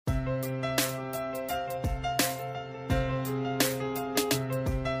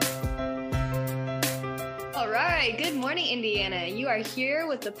Hi, good morning, Indiana. You are here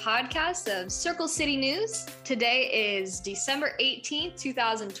with the podcast of Circle City News. Today is December 18th,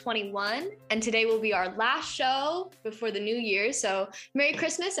 2021, and today will be our last show before the new year. So Merry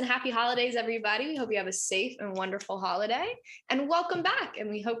Christmas and Happy Holidays, everybody. We hope you have a safe and wonderful holiday, and welcome back. And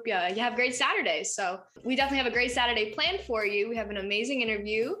we hope you have great Saturdays. So we definitely have a great Saturday planned for you. We have an amazing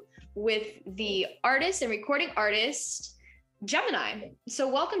interview with the artist and recording artist, Gemini. So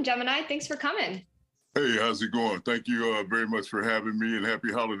welcome, Gemini. Thanks for coming. Hey, how's it going? Thank you very much for having me, and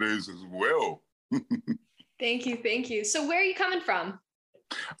happy holidays as well. Thank you. So where are you coming from?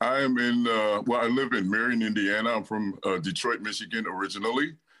 I am I live in Marion, Indiana. I'm from Detroit, Michigan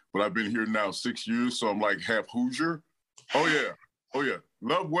originally, but I've been here now 6 years, so I'm like half Hoosier. Oh, yeah.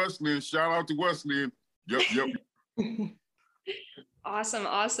 Love Wesleyan. Shout out to Wesleyan. Yep. Awesome.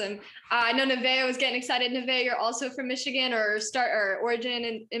 I know Nevaeh was getting excited. Nevaeh, you're also from Michigan or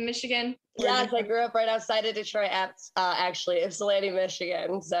origin in Michigan? Yes, I grew up right outside of Detroit, actually, Ypsilanti,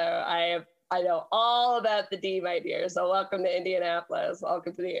 Michigan. So I know all about the D, my dear. So welcome to Indianapolis.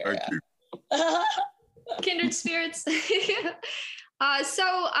 Welcome to the area. Thank you. Kindred spirits. So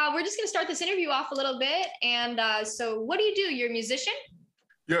we're just going to start this interview off a little bit. And so what do? You're a musician?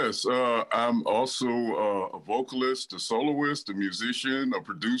 Yes, I'm also a vocalist, a soloist, a musician, a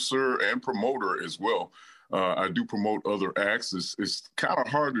producer, and promoter as well. I do promote other acts. It's kind of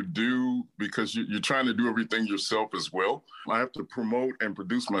hard to do because you're trying to do everything yourself as well. I have to promote and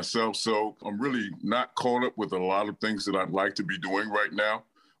produce myself, so I'm really not caught up with a lot of things that I'd like to be doing right now.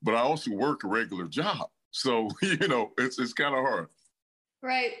 But I also work a regular job, so it's kind of hard.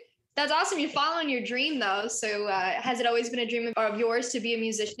 Right. That's awesome. You're following your dream, though. So has it always been a dream of yours to be a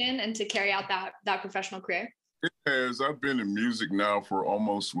musician and to carry out that professional career? It has. I've been in music now for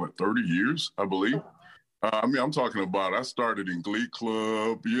almost, 30 years, I believe. I'm talking about I started in Glee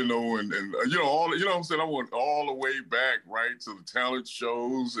Club, and all, what I'm saying? I went all the way back, right, to the talent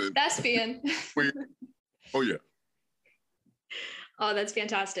shows. And Thespian. Oh, yeah. Oh, that's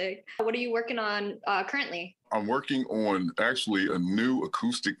fantastic. What are you working on currently? I'm working on actually a new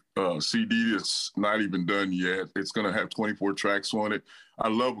acoustic CD that's not even done yet. It's going to have 24 tracks on it. I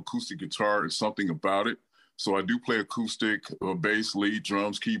love acoustic guitar. It's something about it. So I do play acoustic, bass, lead,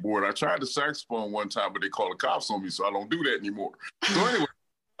 drums, keyboard. I tried the saxophone one time, but they called the cops on me, so I don't do that anymore. So anyway,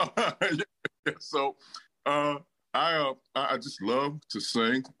 I just love to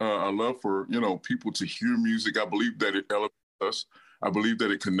sing. I love for, people to hear music. I believe that it elevates us. I believe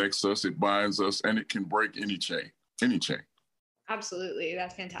that it connects us, it binds us, and it can break any chain. Absolutely.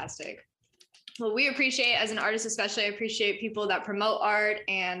 That's fantastic. Well, we appreciate, as an artist especially, I appreciate people that promote art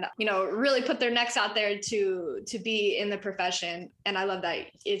and, really put their necks out there to be in the profession. And I love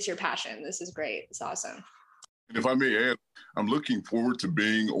that it's your passion. This is great. It's awesome. And if I may add, I'm looking forward to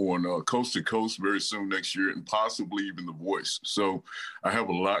being on Coast to Coast very soon next year and possibly even The Voice. So I have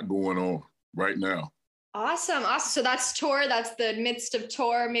a lot going on right now. Awesome. So that's tour. That's the midst of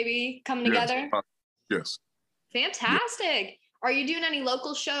tour, maybe coming together. Yes. Fantastic. Yes. Are you doing any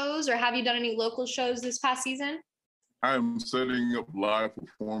local shows, or have you done any local shows this past season? I'm setting up live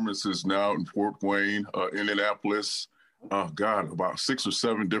performances now in Fort Wayne, Indianapolis. About 6 or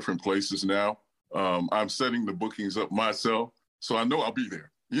 7 different places now. I'm setting the bookings up myself, so I know I'll be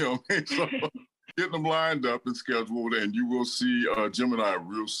there. So getting them lined up and scheduled, and you will see Gemini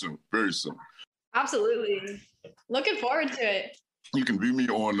real soon, very soon. Absolutely. Looking forward to it. You can view me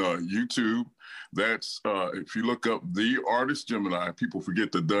on YouTube. That's if you look up The Artist Gemini, people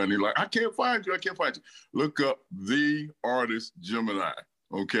forget the "the," and they're like, I can't find you. Look up The Artist Gemini,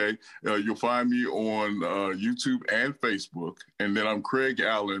 okay? You'll find me on YouTube and Facebook. And then I'm Craig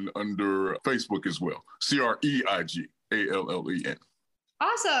Allen under Facebook as well. CreiGALLEN.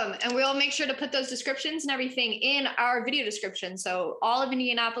 Awesome. And we'll make sure to put those descriptions and everything in our video description, so all of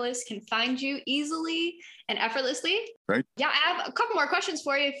Indianapolis can find you easily and effortlessly. Right. Yeah, I have a couple more questions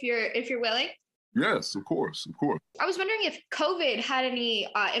for you if you're willing. Yes, of course. I was wondering if COVID had any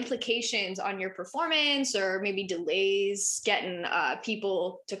implications on your performance, or maybe delays getting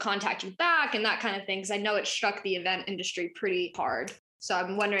people to contact you back and that kind of thing, because I know it struck the event industry pretty hard. So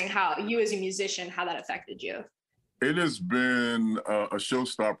I'm wondering how you as a musician, how that affected you. It has been a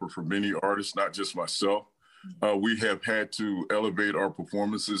showstopper for many artists, not just myself. We have had to elevate our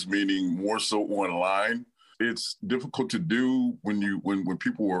performances, meaning more so online. It's difficult to do when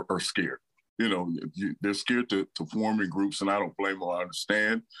people are scared. They're scared to form in groups, and I don't blame them. I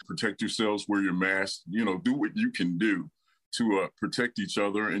understand. Protect yourselves, wear your mask, do what you can do to protect each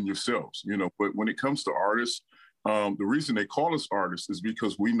other and yourselves, But when it comes to artists, the reason they call us artists is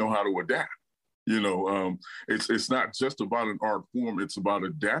because we know how to adapt. It's not just about an art form. It's about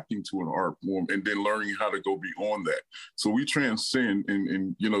adapting to an art form and then learning how to go beyond that. So we transcend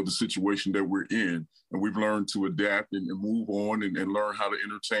in the situation that we're in, and we've learned to adapt and move on and learn how to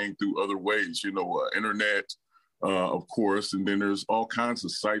entertain through other ways, internet, of course, and then there's all kinds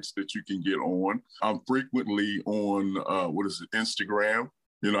of sites that you can get on. I'm frequently on, Instagram.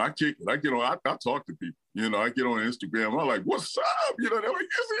 I get on, I talk to people, I get on Instagram. I'm like, what's up? They're like,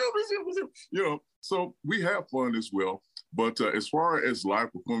 it's him. So we have fun as well. But as far as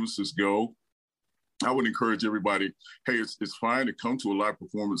live performances go, I would encourage everybody, hey, it's fine to come to a live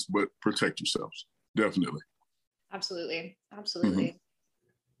performance, but protect yourselves. Definitely. Absolutely.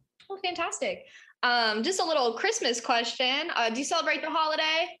 Well, fantastic. Just a little Christmas question. Do you celebrate the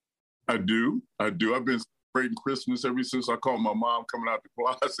holiday? I do. I've been celebrating Christmas ever since I called my mom coming out the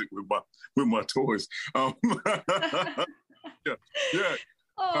closet with my toys. Yeah.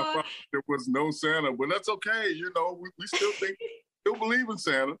 There was no Santa, but that's okay. We still believe in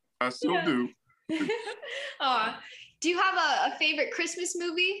Santa. I still do. Do you have a favorite Christmas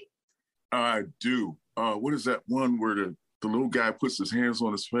movie? I do. What is that one where the little guy puts his hands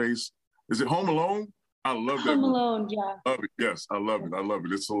on his face? Is it Home Alone? I love that. Home Alone, yeah. Love it. Yes, I love it.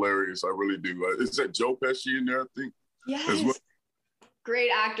 It's hilarious. I really do. Is that Joe Pesci in there, I think? Yes. Well?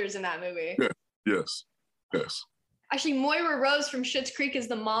 Great actors in that movie. Yes. Actually, Moira Rose from Schitt's Creek is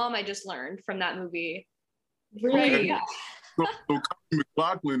the mom, I just learned from that movie. Really? Right. So Colleen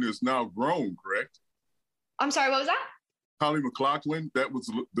McLaughlin is now grown, correct? I'm sorry, what was that? Colleen McLaughlin, that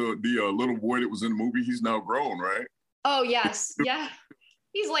was the little boy that was in the movie. He's now grown, right? Oh, yes. Yeah.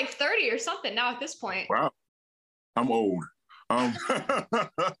 He's like 30 or something now at this point. Wow. I'm old. I'm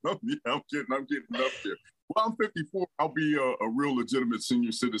getting up there. Well, I'm 54. I'll be a real legitimate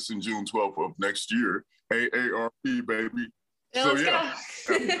senior citizen June 12th of next year. AARP, baby. Let's go.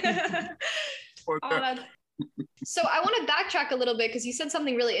 So I want to backtrack a little bit because you said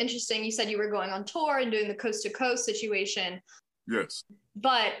something really interesting. You said you were going on tour and doing the coast to coast situation. Yes.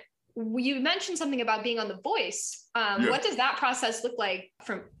 But you mentioned something about being on The Voice. Yes. What does that process look like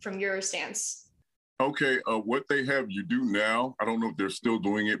from your stance? Okay, what they have you do now, I don't know if they're still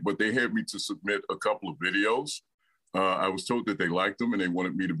doing it, but they had me to submit a couple of videos. I was told that they liked them and they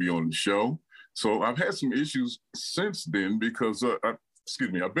wanted me to be on the show. So I've had some issues since then because, I've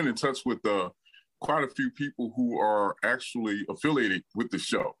been in touch with quite a few people who are actually affiliated with the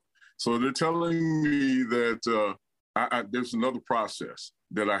show. So they're telling me that there's another process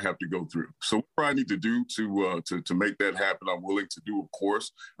that I have to go through. So what I need to do to make that happen, I'm willing to do, of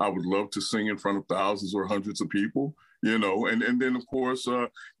course. I would love to sing in front of thousands or hundreds of people, and then, of course, I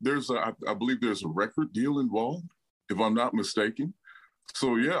believe there's a record deal involved, if I'm not mistaken.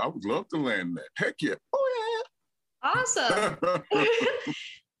 So, yeah, I would love to land that. Heck yeah. Oh, yeah. Awesome.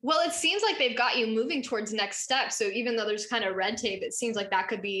 Well, it seems like they've got you moving towards next steps. So even though there's kind of red tape, it seems like that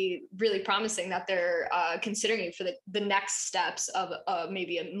could be really promising that they're considering you for the next steps of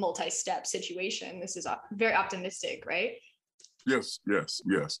maybe a multi-step situation. This is very optimistic, right? Yes.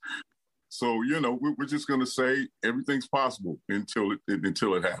 So, we're just going to say everything's possible until it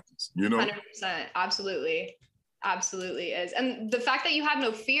happens, 100%. Absolutely is. And the fact that you have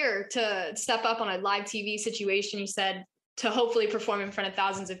no fear to step up on a live TV situation, you said, to hopefully perform in front of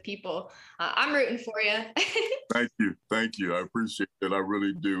thousands of people. I'm rooting for you. Thank you. I appreciate it. I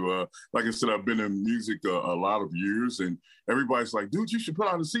really do. Like I said, I've been in music a lot of years, and everybody's like, dude, you should put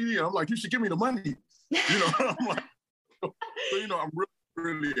out a CD. I'm like, you should give me the money. I'm like, I'm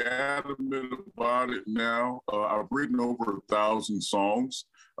really adamant about it now. I've written over 1,000 songs.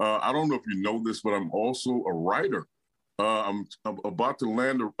 I don't know if you know this, but I'm also a writer. I'm about to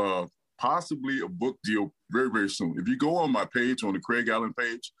land possibly a book deal very, very soon. If you go on my page, on the Craig Allen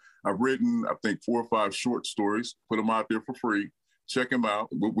page, I've written, I think, 4 or 5 short stories, put them out there for free. Check them out.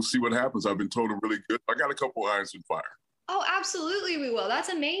 We'll see what happens. I've been told they're really good. I got a couple irons in fire. Oh, absolutely we will. That's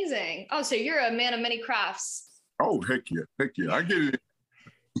amazing. Oh, so you're a man of many crafts. Oh, heck yeah. I get it.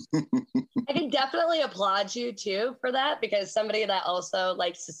 I can definitely applaud you too for that, because somebody that also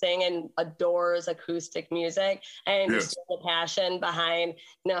likes to sing and adores acoustic music, and understand the passion behind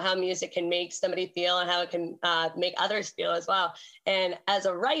how music can make somebody feel and how it can make others feel as well. And as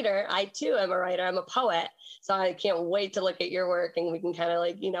a writer, I too am a writer. I'm a poet, so I can't wait to look at your work and we can kind of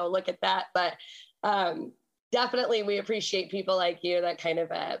look at that. But definitely we appreciate people like you that kind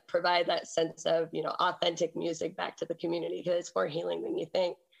of provide that sense of authentic music back to the community, because it's more healing than you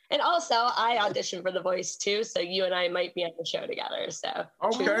think. And also, I auditioned for The Voice too, so you and I might be on the show together. So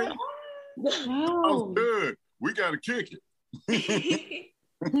okay, sounds good. We got to kick it.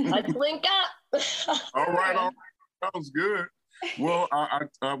 Let's link up. All right, sounds good. Well, I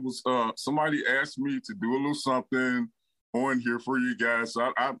was somebody asked me to do a little something on here for you guys.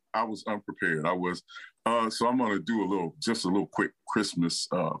 I was unprepared. So I'm gonna do just a little quick Christmas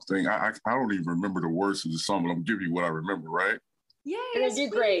thing. I don't even remember the words of the song, but I'm gonna give you what I remember, right? Yeah, It'll do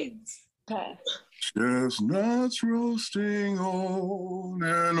great. Okay. Chestnuts roasting on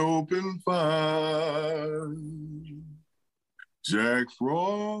an open fire. Jack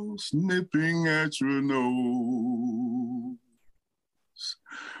Frost nipping at your nose.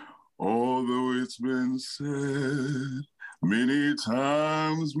 Although it's been said many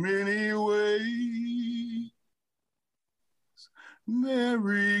times, many ways,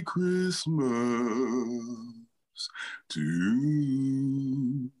 Merry Christmas to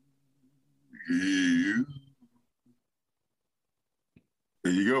you.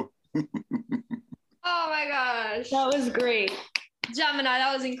 There you go. Oh my gosh. That was great. Gemini,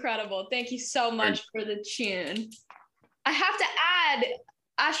 that was incredible. Thank you so much for the tune. I have to add,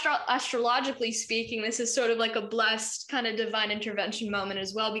 astrologically speaking, this is sort of like a blessed kind of divine intervention moment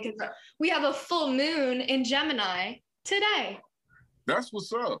as well, because we have a full moon in Gemini today. That's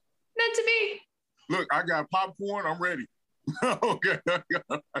what's up. Meant to be. Look, I got popcorn. I'm ready. Okay.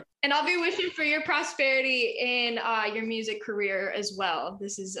 And I'll be wishing for your prosperity in your music career as well.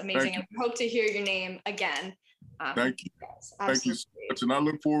 This is amazing. I hope to hear your name again. Thank you. Yes, thank you so much. And I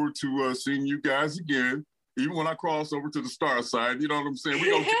look forward to seeing you guys again, even when I cross over to the star side. You know what I'm saying?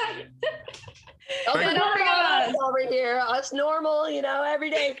 We're going to... Don't forget us over here. Us normal,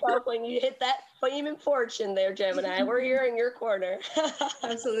 everyday stuff. When you hit that fame and fortune there, Gemini, we're here in your corner.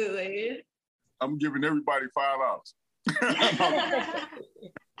 Absolutely. I'm giving everybody $5.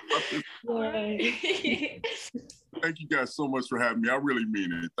 Thank you guys so much for having me. I really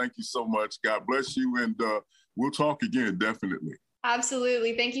mean it. Thank you so much. God bless you. And we'll talk again, definitely.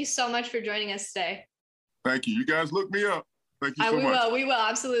 Absolutely. Thank you so much for joining us today. Thank you. You guys look me up. Thank you so much. We will.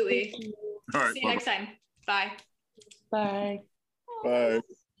 Absolutely. All right. See you next time. Bye. Bye. Bye.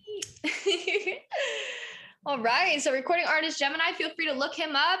 All right. So recording artist Gemini, feel free to look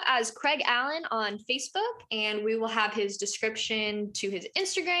him up as Craig Allen on Facebook, and we will have his description to his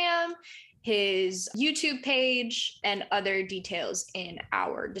Instagram, his YouTube page, and other details in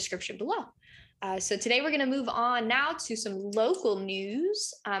our description below. So today we're going to move on now to some local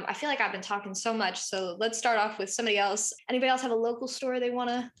news. I feel like I've been talking so much, so let's start off with somebody else. Anybody else have a local story they want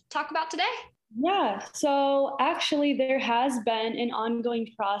to talk about today? Yeah, so actually there has been an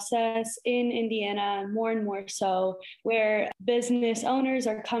ongoing process in Indiana, more and more so, where business owners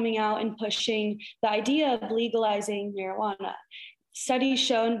are coming out and pushing the idea of legalizing marijuana. Studies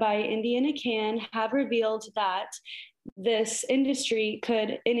shown by Indiana Can have revealed that this industry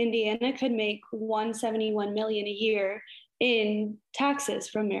in Indiana could make $171 million a year in taxes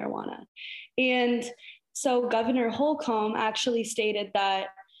from marijuana. And so Governor Holcomb actually stated that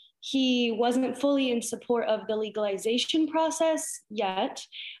he wasn't fully in support of the legalization process yet,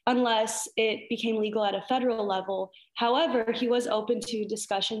 unless it became legal at a federal level. However, he was open to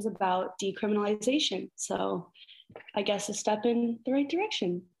discussions about decriminalization. So I guess a step in the right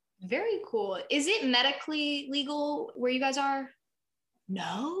direction. Very cool. Is it medically legal where you guys are?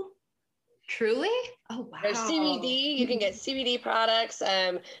 No? Truly? Oh, wow. There's CBD. You can get CBD products.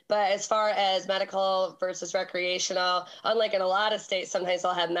 But as far as medical versus recreational, unlike in a lot of states, sometimes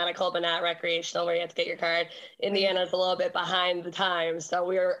they'll have medical but not recreational where you have to get your card. Indiana's a little bit behind the times. So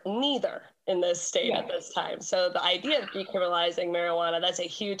we're neither in this state at this time. So the idea of decriminalizing marijuana, that's a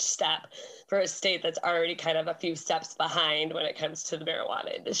huge step for a state that's already kind of a few steps behind when it comes to the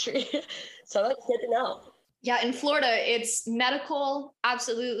marijuana industry. So that's good to know. Yeah, in Florida, it's medical,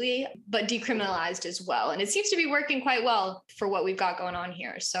 absolutely, but decriminalized as well. And it seems to be working quite well for what we've got going on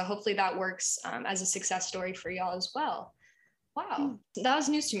here. So hopefully that works as a success story for y'all as well. Wow, that was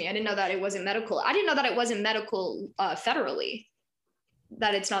news to me. I didn't know that it wasn't medical. I didn't know that it wasn't medical federally,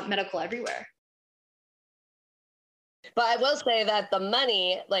 that it's not medical everywhere. But I will say that the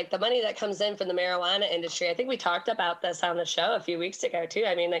money that comes in from the marijuana industry, I think we talked about this on the show a few weeks ago too.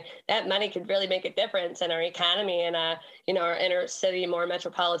 I mean, that money could really make a difference in our economy and, our inner city, more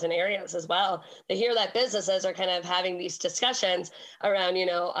metropolitan areas as well. To hear that businesses are kind of having these discussions around,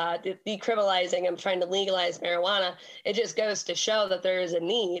 decriminalizing and trying to legalize marijuana, it just goes to show that there is a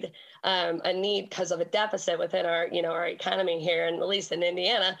need because of a deficit within our economy here, and at least in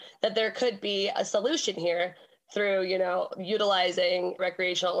Indiana, that there could be a solution here through, utilizing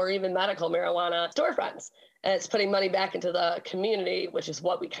recreational or even medical marijuana storefronts. And it's putting money back into the community, which is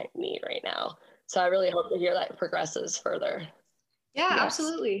what we kind of need right now. So I really hope to hear that progresses further. Yeah, yes.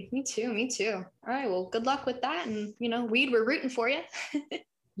 Absolutely. Me too. All right. Well, good luck with that. And, weed, we're rooting for you.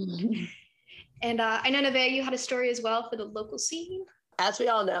 And I know, Nevaeh, you had a story as well for the local scene. As we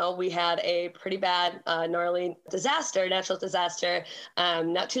all know, we had a pretty bad, gnarly natural disaster,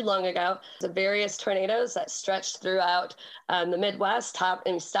 not too long ago. The various tornadoes that stretched throughout the Midwest,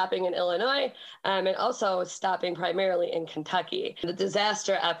 stopping in Illinois, and also stopping primarily in Kentucky. The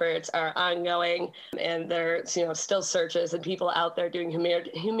disaster efforts are ongoing, and there's still searches and people out there doing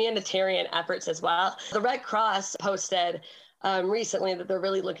humanitarian efforts as well. The Red Cross posted recently that they're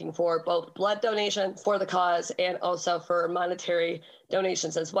really looking for both blood donations for the cause and also for monetary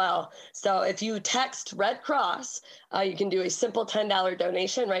donations as well. So if you text Red Cross, you can do a simple $10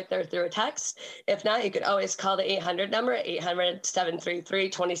 donation right there through a text. If not, you could always call the 800 number,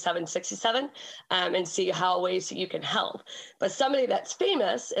 800-733-2767, and see how ways you can help. But somebody that's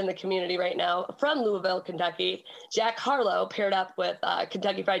famous in the community right now from Louisville, Kentucky, Jack Harlow, paired up with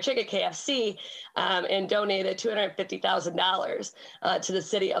Kentucky Fried Chicken, KFC, and donated $250,000 to the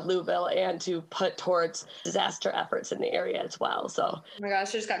city of Louisville and to put towards disaster efforts in the area as well. So, oh my gosh,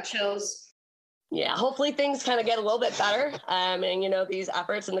 I just got chills. Yeah, hopefully things kind of get a little bit better. And, these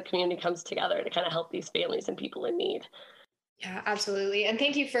efforts in the community comes together to kind of help these families and people in need. Yeah, absolutely. And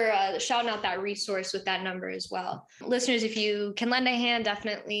thank you for shouting out that resource with that number as well. Listeners, if you can lend a hand,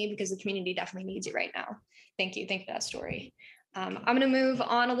 definitely, because the community definitely needs it right now. Thank you. Thank you for that story. I'm going to move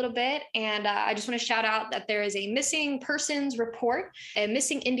on a little bit, and I just want to shout out that there is a missing persons report, a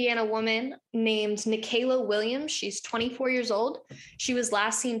missing Indiana woman named Nikayla Williams. She's 24 years old. She was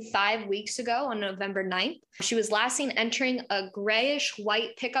last seen 5 weeks ago on November 9th. She was last seen entering a grayish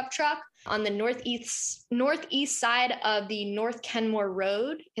white pickup truck on the northeast side of the North Kenmore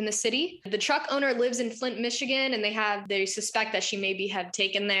Road in the city. The truck owner lives in Flint, Michigan, and they suspect that she may have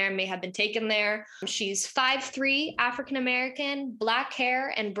been taken there. She's 5'3", African-American, black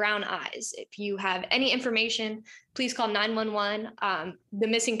hair, and brown eyes. If you have any information, please call 911, the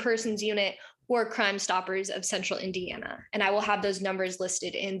Missing Persons Unit, or Crime Stoppers of Central Indiana. And I will have those numbers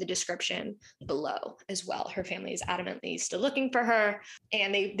listed in the description below as well. Her family is adamantly still looking for her,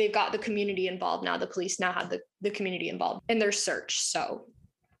 and they've got the community involved now. The police now have the community involved in their search. So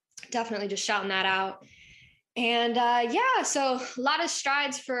definitely just shouting that out. And so a lot of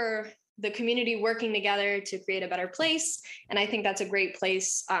strides for the community working together to create a better place. And I think that's a great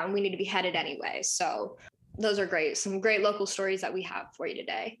place we need to be headed anyway. So those are great. Some great local stories that we have for you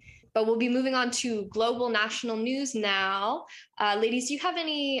today. But we'll be moving on to global national news now. Ladies, do you have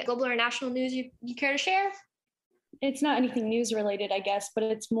any global or national news you care to share? It's not anything news related, I guess, but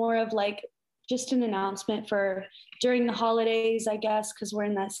it's more of like just an announcement for during the holidays, I guess, because we're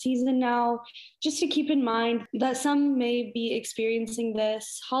in that season now, just to keep in mind that some may be experiencing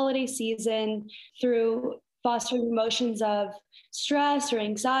this holiday season through fostering emotions of stress or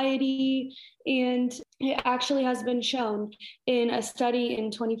anxiety. And it actually has been shown in a study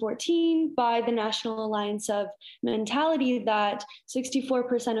in 2014 by the National Alliance of Mentality that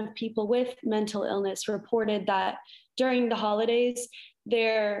 64% of people with mental illness reported that during the holidays,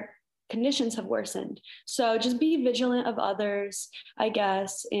 their conditions have worsened. So just be vigilant of others, I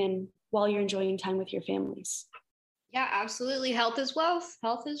guess, and while you're enjoying time with your families. Yeah, absolutely. Health is wealth.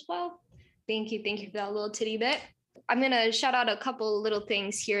 Health is wealth. Thank you. Thank you for that little titty bit. I'm going to shout out a couple little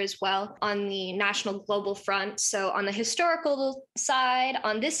things here as well on the national global front. So on the historical side,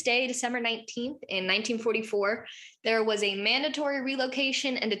 on this day, December 19th in 1944, there was a mandatory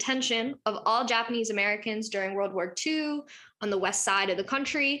relocation and detention of all Japanese Americans during World War II on the west side of the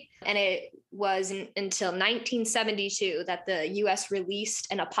country. And it was until 1972 that the U.S.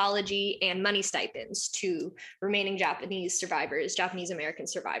 released an apology and money stipends to remaining Japanese American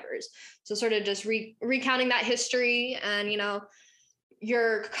survivors. So sort of just recounting that history, and,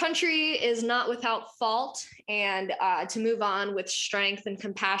 your country is not without fault, and to move on with strength and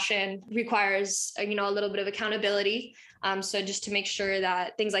compassion requires, a little bit of accountability. So just to make sure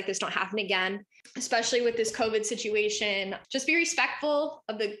that things like this don't happen again, especially with this COVID situation, just be respectful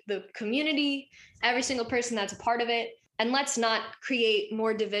of the community, every single person that's a part of it. And let's not create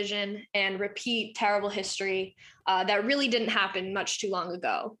more division and repeat terrible history that really didn't happen much too long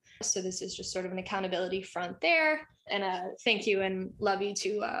ago. So this is just sort of an accountability front there. And thank you and love you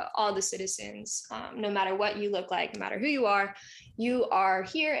to all the citizens. No matter what you look like, no matter who you are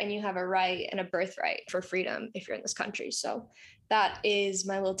here, and you have a right and a birthright for freedom if you're in this country. So that is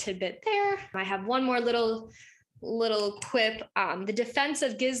my little tidbit there. I have one more little quip. The defense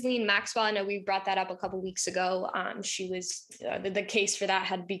of Ghislaine Maxwell, I know we brought that up a couple weeks ago. She was the case for that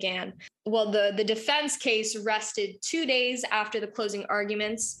had began. Well, the defense case rested 2 days after the closing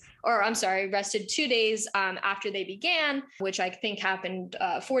arguments, rested 2 days after they began, which I think happened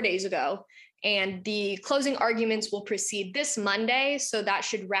 4 days ago. And the closing arguments will proceed this Monday. So that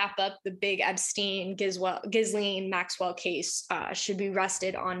should wrap up the big Epstein, Ghislaine, Maxwell case, should be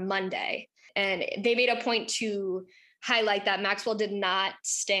rested on Monday. And they made a point to highlight that Maxwell did not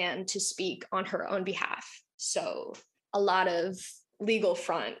stand to speak on her own behalf. So a lot of legal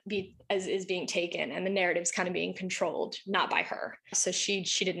front is being taken, and the narrative's kind of being controlled, not by her. So she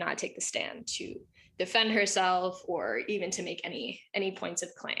did not take the stand to defend herself or even to make any points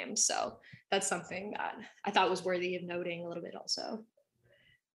of claim. So that's something that I thought was worthy of noting a little bit also.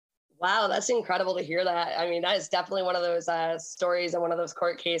 Wow, that's incredible to hear that. I mean, that is definitely one of those stories and one of those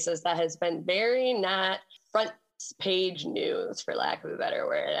court cases that has been very not front page news, for lack of a better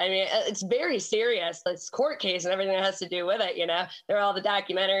word. I mean, it's very serious, this court case and everything that has to do with it. You know, there are all the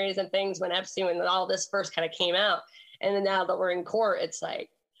documentaries and things when Epstein, when all this first kind of came out. And then now that we're in court, it's like,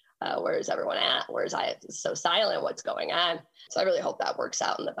 where's everyone at? Where's I so silent? What's going on? So I really hope that works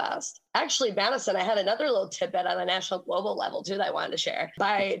out in the best. Actually, Madison, I had another little tidbit on a national global level too that I wanted to share.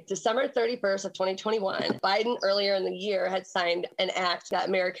 By December 31st of 2021, Biden earlier in the year had signed an act, that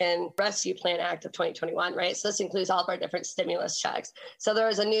American Rescue Plan Act of 2021, right? So this includes all of our different stimulus checks. So there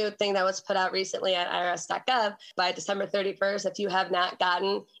was a new thing that was put out recently at irs.gov. By December 31st, if you have not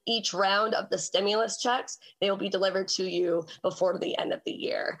gotten each round of the stimulus checks, they will be delivered to you before the end of the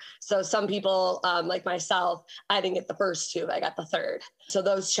year. So some people, like myself, I didn't get the first two, but I got the third. So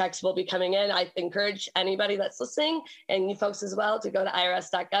those checks will be coming in. I encourage anybody that's listening, and you folks as well, to go to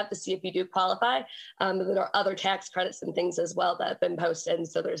irs.gov to see if you do qualify. There are other tax credits and things as well that have been posted. And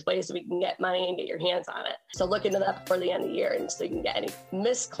so there's ways that we can get money and get your hands on it. So look into that before the end of the year, and so you can get any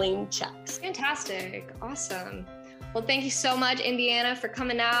misclaimed checks. Fantastic. Awesome. Well, thank you so much, Indiana, for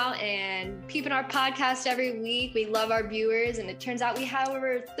coming out and peeping our podcast every week. We love our viewers, and it turns out we had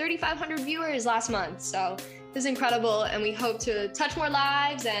over 3,500 viewers last month. So this is incredible, and we hope to touch more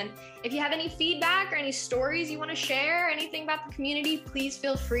lives. And if you have any feedback or any stories you want to share, anything about the community, please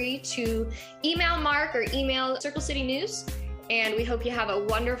feel free to email Mark or email Circle City News. And we hope you have a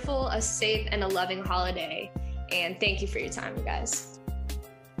wonderful, a safe, and a loving holiday. And thank you for your time, you guys.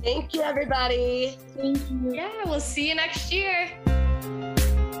 Thank you, everybody. Thank you. Yeah, we'll see you next year.